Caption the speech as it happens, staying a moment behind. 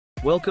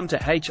Welcome to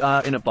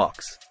HR in a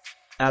Box.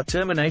 Our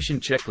Termination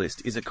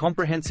Checklist is a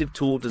comprehensive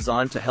tool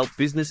designed to help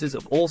businesses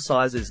of all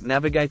sizes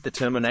navigate the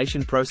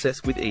termination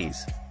process with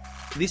ease.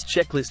 This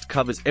checklist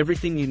covers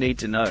everything you need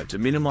to know to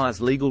minimize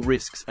legal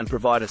risks and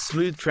provide a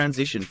smooth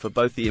transition for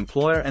both the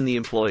employer and the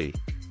employee.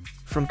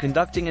 From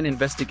conducting an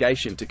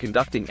investigation to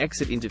conducting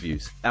exit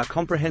interviews, our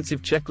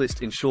comprehensive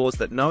checklist ensures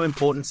that no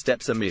important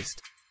steps are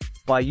missed.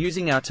 By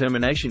using our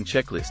termination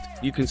checklist,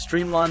 you can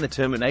streamline the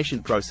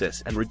termination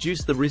process and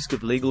reduce the risk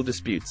of legal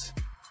disputes.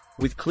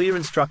 With clear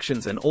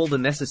instructions and all the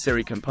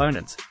necessary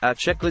components, our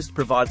checklist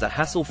provides a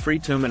hassle-free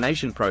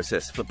termination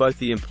process for both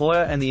the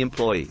employer and the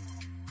employee.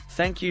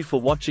 Thank you for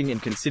watching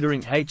and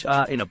considering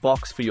HR in a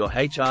Box for your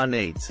HR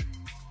needs.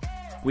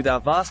 With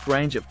our vast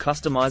range of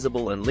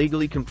customizable and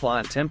legally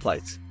compliant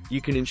templates,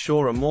 you can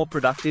ensure a more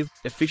productive,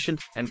 efficient,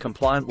 and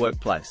compliant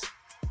workplace.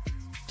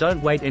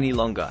 Don't wait any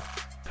longer.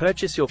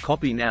 Purchase your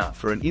copy now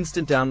for an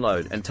instant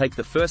download and take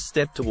the first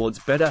step towards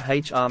better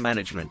HR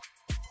management.